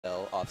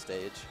off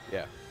stage.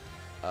 Yeah.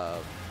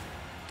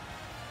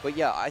 But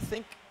yeah, I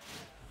think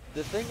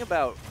the thing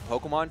about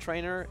Pokemon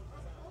Trainer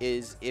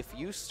is if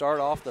you start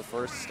off the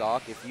first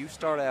stock, if you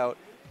start out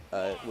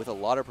with a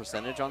lot of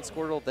percentage on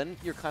Squirtle, then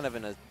you're kind of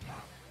in a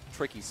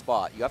tricky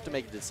spot. You have to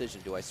make a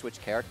decision. Do I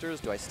switch characters?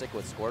 Do I stick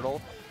with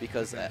Squirtle?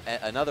 Because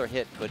another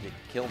hit could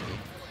kill me.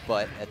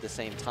 But at the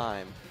same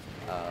time,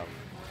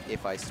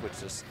 if I switch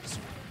to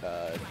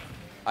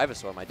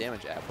Ivysaur, my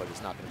damage output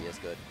is not going to be as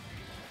good.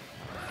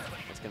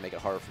 It's going to make it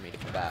harder for me to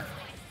combat.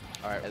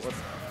 All right.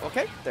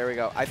 Okay, there we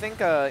go. I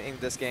think in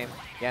this game,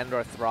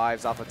 Ganondorf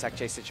thrives off of tech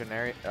chase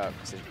scenarios.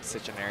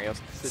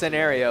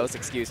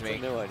 Excuse me. It's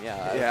a new one,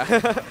 yeah.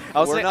 Yeah.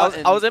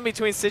 I was in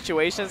between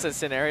situations and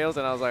scenarios,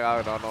 and I was like,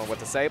 I don't know what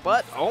to say.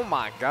 But oh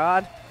my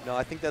God. No,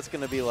 I think that's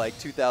going to be like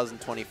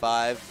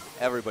 2025.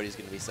 Everybody's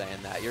going to be saying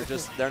that.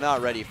 They're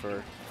not ready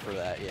for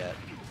that yet.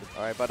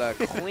 All right, but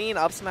clean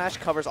up smash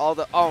covers all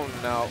the. Oh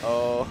no.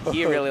 Oh.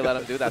 He really let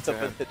him do that to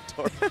him.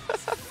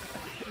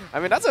 I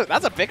mean, that's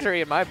a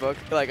victory in my book.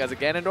 Like, as a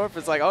Ganondorf,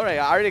 it's like, all right,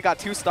 I already got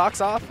 2 stocks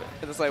off,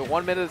 and it's like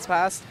 1 minute has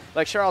passed.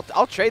 Like, sure,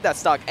 I'll trade that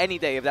stock any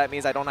day if that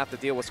means I don't have to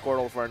deal with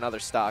Squirtle for another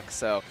stock.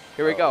 So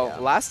here we go. Yeah.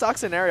 Last stock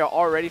scenario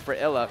already for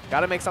Illa.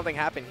 Got to make something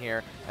happen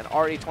here, and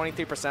already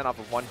 23% off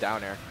of 1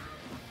 down air.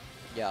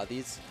 Yeah,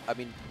 I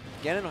mean,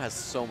 Ganon has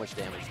so much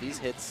damage. These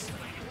hits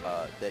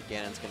that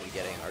Ganon's going to be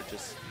getting are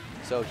just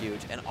so huge.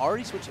 And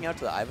already switching out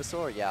to the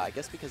Ivysaur, yeah, I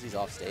guess because he's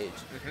off stage,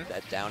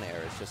 that down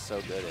air is just so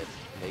good at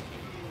making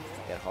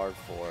it hard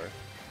for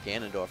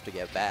Ganondorf to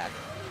get back.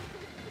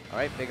 All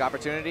right, big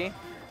opportunity.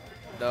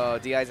 The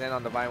DI's in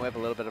on the Vine Whip, a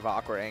little bit of an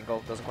awkward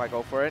angle. Doesn't quite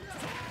go for it.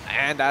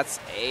 And that's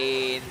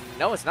a...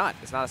 No, it's not.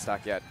 It's not a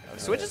stock yet.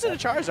 Switches to the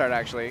Charizard,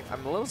 actually.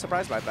 I'm a little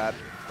surprised by that.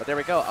 But there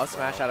we go. Up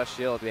smash out of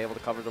shield to be able to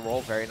cover the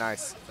roll. Very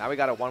nice. Now we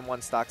got a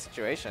 1-1 stock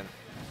situation.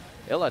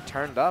 Illa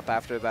turned up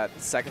after that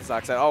second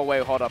stock. Said, oh,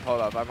 wait, hold up.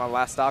 I'm on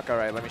last stock. All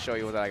right, let me show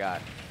you what I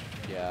got.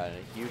 Yeah,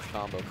 a huge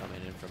combo coming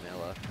in from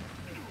Illa.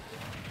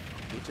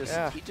 He just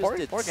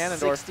did poor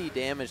Ganondorf. 60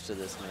 damage to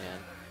this man.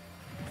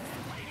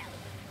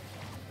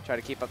 Try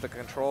to keep up the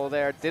control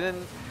there.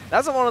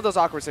 That's one of those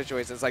awkward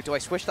situations. Like, do I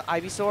switch to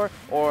Ivysaur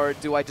or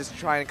do I just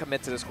try and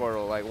commit to the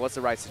Squirtle? Like, what's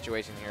the right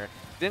situation here?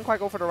 Didn't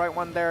quite go for the right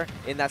one there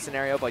in that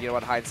scenario, but you know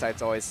what?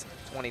 Hindsight's always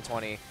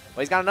 20/20.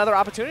 But he's got another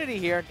opportunity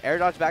here. Air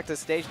dodge back to the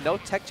stage. No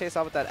tech chase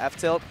off with that F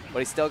tilt, but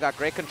he's still got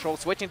great control.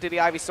 Switching to the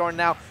Ivysaur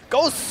now.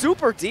 Goes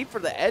super deep for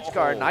the edge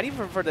guard. Not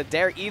even for the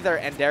dare either.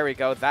 And there we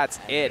go. That's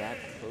it. That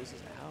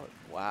closes out.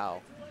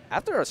 Wow.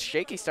 After a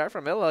shaky start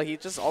from Illa, he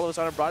just all of a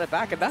sudden brought it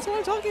back, and that's what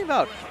I'm talking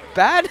about.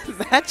 Bad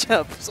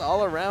matchups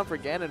all around for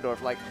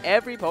Ganondorf. Like,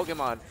 every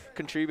Pokemon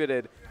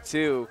contributed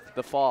to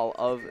the fall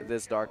of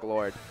this Dark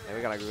Lord. And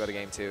we're going to go to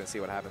game 2 and see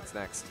what happens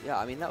next. Yeah,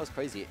 I mean, that was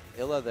crazy.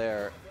 Illa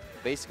there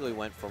basically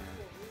went from...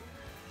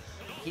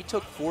 He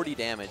took 40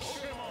 damage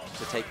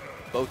to take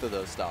both of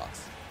those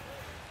stocks.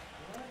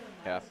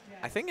 Yeah.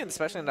 I think,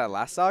 especially in that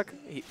last stock,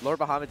 Lord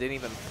Bahamut didn't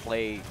even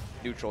play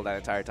neutral that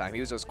entire time. He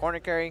was just corner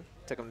carry,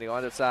 took him to the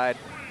other side.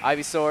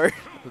 Ivysaur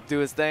will do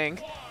his thing.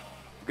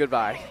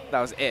 Goodbye. That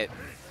was it.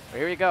 But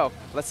here we go.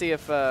 Let's see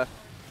if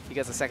he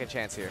gets a second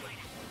chance here.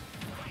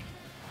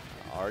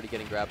 Already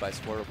getting grabbed by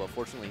Squirtle, but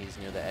fortunately he's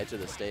near the edge of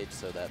the stage,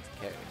 so that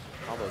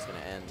combo is going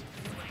to end.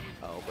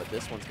 Oh, but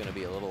this one's going to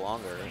be a little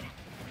longer.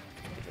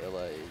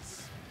 Illa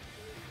is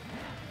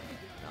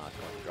not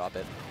going to drop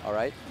it. All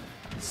right.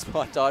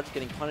 Spot dodge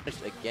getting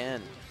punished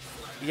again.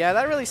 Yeah,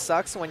 that really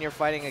sucks when you're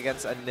fighting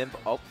against a Nimp.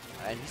 Oh,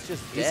 and he's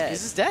just dead.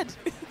 He's just dead.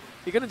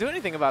 He couldn't do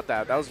anything about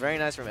that. That was very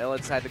nice from Illa.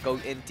 Decided to go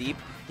in deep.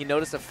 He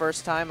noticed the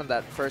first time in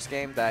that first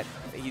game that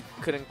he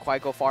couldn't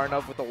quite go far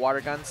enough with the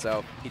water gun,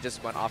 so he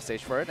just went off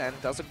stage for it, and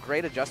that was a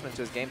great adjustment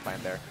to his game plan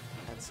there.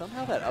 And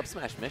somehow that up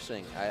smash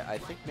missing, I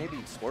think maybe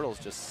Squirtle's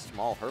just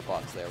small hurt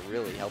box there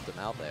really helped him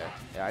out there.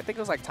 Yeah, I think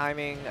it was like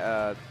timing,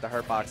 the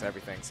hurt box, and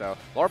everything. So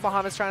Lord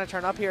Bahamut's trying to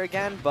turn up here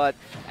again, but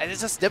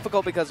it's just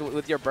difficult because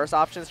with your burst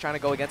options, trying to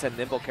go against a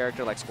nimble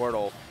character like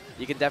Squirtle,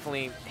 you can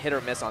definitely hit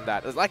or miss on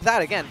that. It's like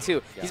that again,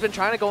 too. Yeah. He's been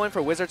trying to go in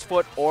for Wizard's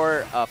Foot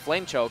or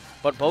Flame Choke,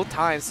 but both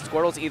times,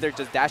 Squirtle's either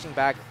just dashing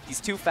back, he's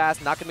too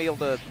fast, not going to be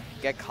able to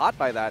get caught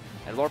by that,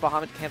 and Lord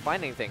Bahamut can't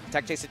find anything.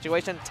 Tech chase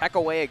situation, tech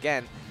away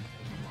again.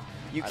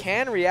 You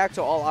can react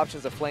to all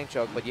options of Flame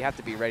Choke, but you have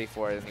to be ready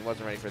for it, and he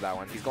wasn't ready for that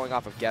one. He's going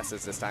off of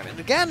guesses this time. And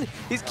again,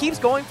 he keeps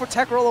going for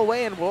tech roll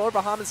away, and Lord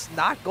Bahamut's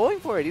not going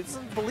for it. He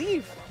doesn't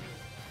believe.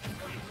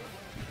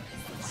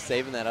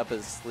 Saving that up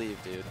his sleeve,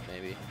 dude,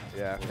 maybe.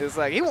 Yeah, it's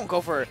like, he won't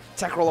go for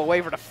tech roll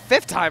away for the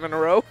 5th time in a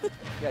row.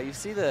 Yeah, you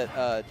see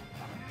that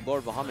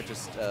Lord Bahamut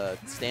just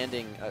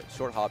standing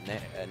short hop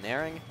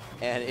naring,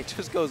 and it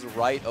just goes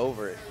right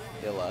over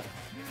Illa.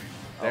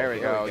 There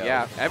we go.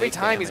 Yeah, every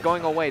time he's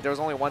going away, there was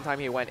only one time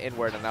he went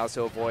inward, and that was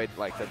to avoid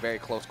like the very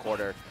close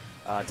quarter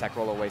tech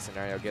roll away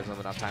scenario. Gives him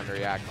enough time to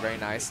react. Very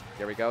nice.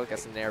 Here we go.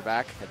 Gets the nair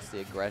back. That's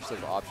the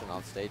aggressive option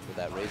on stage with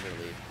that Razor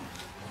lead.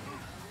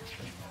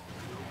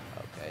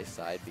 Okay, Nice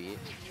side beat.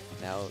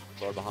 Now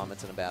Lord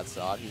Bahamut's in a bad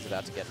spot. He's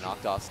about to get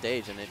knocked off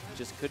stage, and it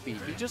just could be,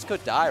 he just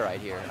could die right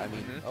here. I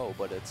mean, oh,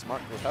 but it's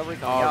smart recovery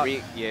coming out.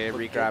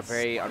 Regrab,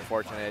 very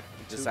unfortunate.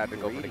 He just had to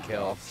go for the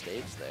kill. Off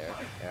stage there.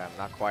 Yeah,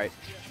 not quite.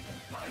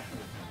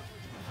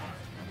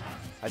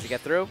 Has he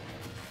get through?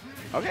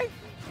 Okay,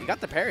 he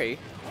got the parry.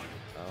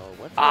 Oh,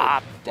 went for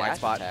a dash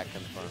spot. attack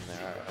confirmed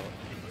there.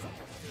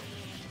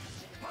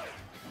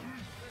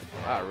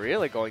 Wow,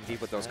 really going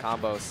deep with those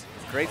combos.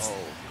 Great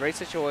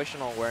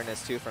situational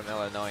awareness, too, from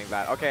Illa, knowing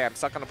that, okay, I'm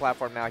stuck on the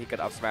platform now. He could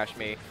up smash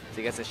me. So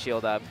he gets his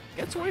shield up.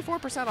 Gets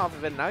 24% off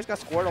of it. And now he's got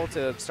Squirtle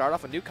to start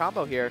off a new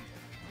combo here.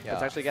 Yeah.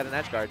 Potentially get an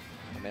edge guard.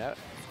 I mean,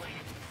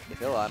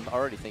 if Illa, I'm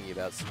already thinking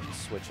about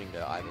switching to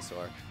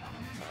Ivysaur.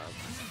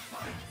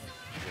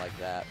 Like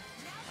that.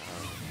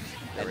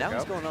 And now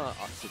he's going on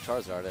to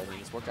Charizard. I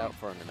mean, it's worked out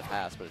for him in the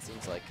past, but it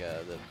seems like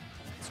the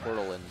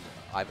Squirtle and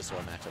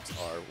Ivysaur matchups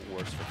are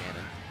worse for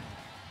Ganon.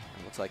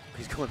 It looks like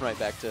he's going right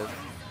back to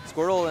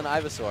Squirtle and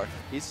Ivysaur.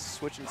 He's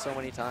switching so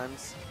many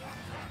times.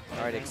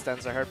 All right,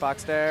 extends the hurt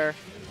box there.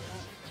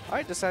 All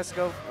right, decides to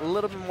go a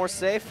little bit more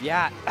safe.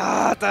 Yeah,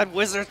 that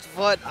Wizard's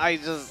foot. I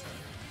just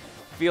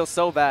feel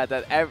so bad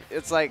that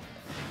it's like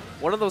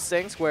one of those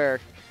things where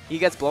he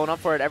gets blown up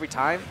for it every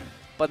time,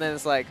 but then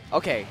it's like,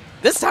 okay,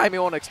 this time he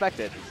won't expect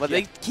it. But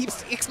they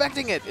keeps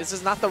expecting it. It's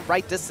just not the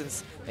right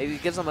distance.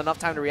 It gives him enough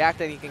time to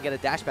react, and he can get a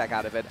dash back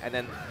out of it, and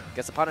then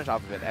gets a punish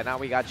off of it. And now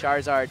we got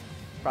Charizard.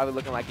 Probably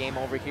looking like game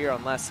over here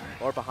unless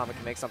Lord Bahamut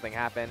can make something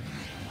happen.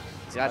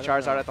 He's got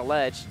Charizard at the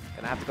ledge.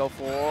 Gonna have to go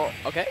for...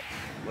 Okay.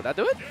 Will that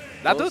do it?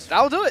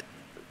 That'll do it.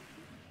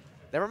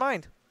 Never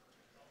mind.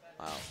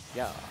 Wow.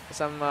 Yeah.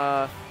 Some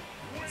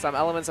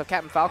elements of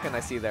Captain Falcon I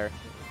see there.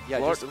 Yeah,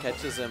 just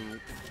catches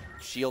him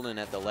shielding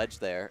at the ledge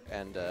there,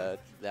 and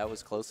that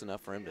was close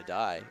enough for him to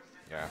die.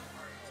 Yeah.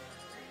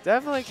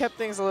 Definitely kept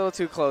things a little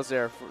too close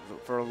there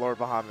for Lord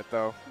Bahamut,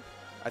 though.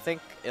 I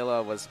think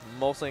Illa was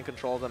mostly in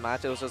control of the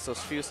match. It was just those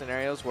few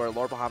scenarios where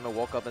Lord Bahamut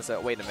woke up and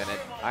said, wait a minute,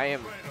 I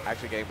am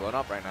actually getting blown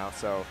up right now.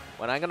 So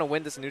when I'm going to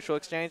win this neutral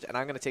exchange, and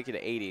I'm going to take you to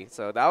 80.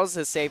 So that was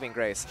his saving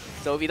grace.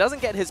 So if he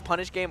doesn't get his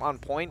punish game on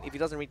point, if he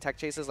doesn't read tech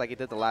chases like he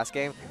did the last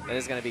game, then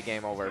it's going to be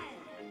game over.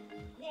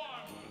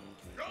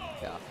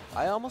 Yeah.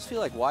 I almost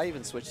feel like why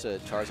even switch to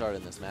Charizard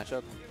in this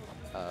matchup?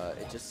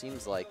 It just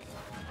seems like,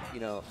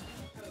 you know,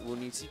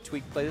 when you see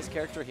Tweak play this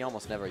character, he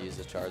almost never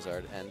uses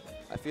Charizard, and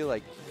I feel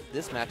like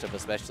this matchup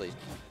especially,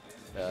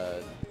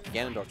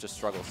 Ganondorf just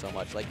struggles so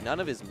much. Like, none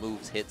of his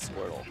moves hit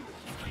Squirtle,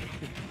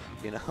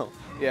 you know?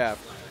 Yeah.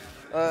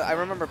 I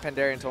remember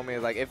Pandarian told me,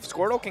 like, if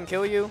Squirtle can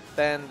kill you,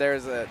 then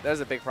there's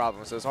a big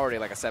problem. So it's already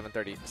like a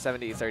 70-30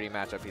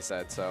 matchup, he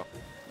said. So,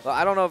 well,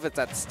 I don't know if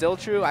that's still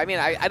true. I mean,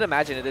 I'd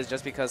imagine it is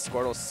just because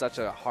Squirtle's such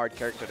a hard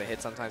character to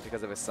hit sometimes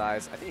because of his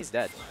size. I think he's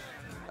dead.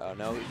 Oh,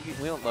 no,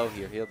 we don't low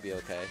here. He'll be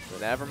okay.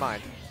 Never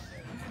mind.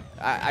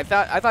 I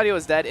thought he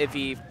was dead if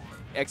he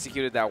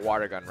executed that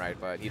water gun right,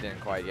 but he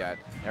didn't quite yet.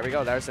 There we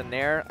go. There's a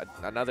Nair,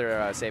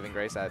 another saving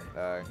grace that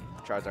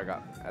Charizard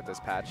got at this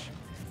patch.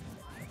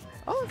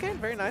 Oh, okay,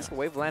 very nice.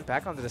 Wave land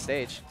back onto the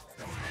stage.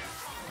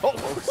 Oh,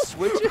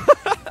 switch it.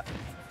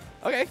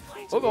 Okay,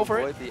 we'll go for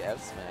it. Avoid the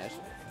F smash.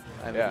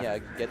 I mean, yeah,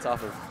 gets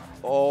off of.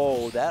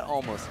 Oh, that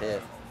almost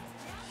hit.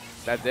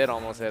 That did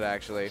almost hit,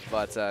 actually,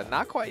 but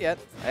not quite yet.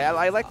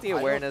 I like the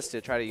awareness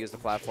to try to use the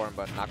platform,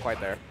 but not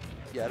quite there.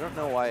 Yeah, I don't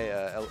know why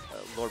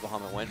Lord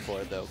Bahamut went for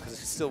it, though, because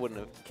he still wouldn't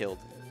have killed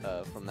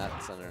from that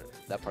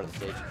that part of the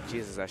stage.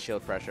 Jesus, that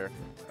shield pressure.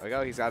 There we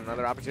go. He's got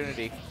another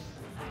opportunity.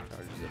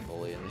 Charges it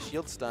fully, and the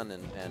shield stun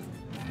and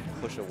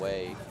push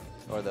away,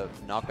 or the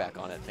knockback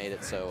on it, made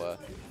it so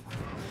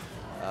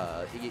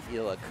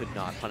Illa could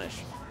not punish.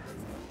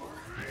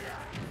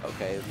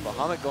 Okay,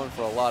 Bahamut going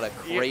for a lot of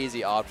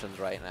crazy options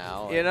right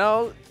now. You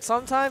know,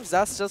 sometimes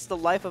that's just the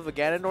life of a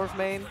Ganondorf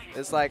main.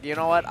 It's like, you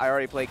know what? I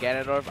already played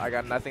Ganondorf. I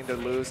got nothing to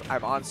lose.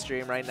 I'm on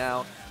stream right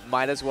now.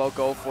 Might as well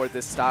go for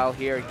this style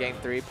here in Game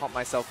 3, pump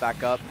myself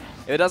back up.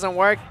 If it doesn't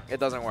work, it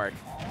doesn't work.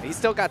 He's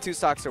still got 2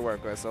 stocks to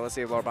work with, so let's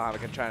see if Lord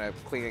Bahamut can try to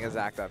clean his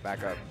act up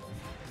back up.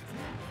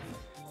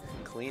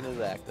 Clean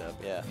his act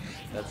up, yeah.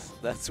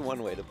 That's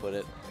one way to put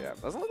it. Yeah,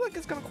 doesn't look like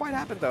it's going to quite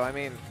happen, though. I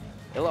mean,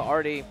 Illa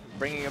already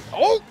bringing him.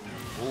 Oh!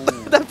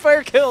 That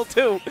fire kill,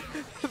 too.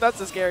 That's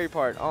the scary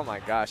part. Oh, my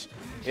gosh.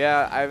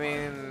 Yeah, I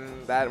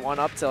mean, that one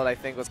up tilt, I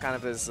think, was kind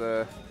of his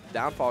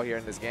downfall here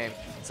in this game.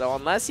 So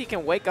unless he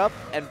can wake up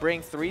and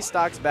bring 3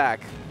 stocks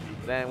back,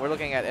 then we're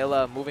looking at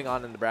Illa moving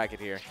on in the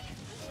bracket here.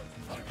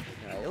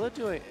 Yeah, Illa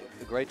doing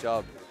a great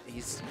job.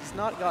 He's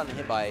not gotten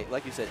hit by,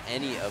 like you said,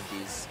 any of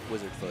these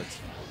Wizard Foots.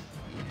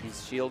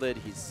 He's shielded.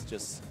 He's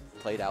just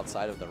played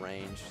outside of the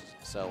range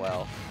so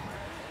well.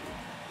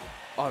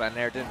 Oh, that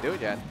Nair didn't do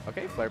it yet.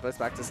 Okay, Flare Blitz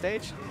back to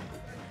stage.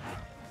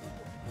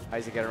 How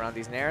does he get around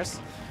these Nairs?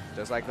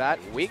 Just like that.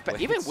 Weak, but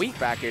even weak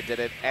back here did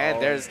it.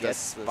 And there's the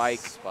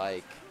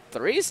spike.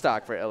 3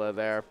 stock for Illa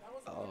there.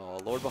 Oh,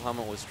 Lord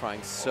Bahamut was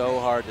trying so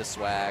hard to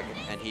swag,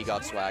 and he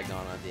got swagged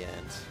on at the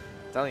end.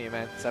 I'm telling you,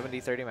 man,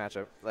 70-30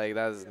 matchup. Like,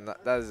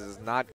 that is not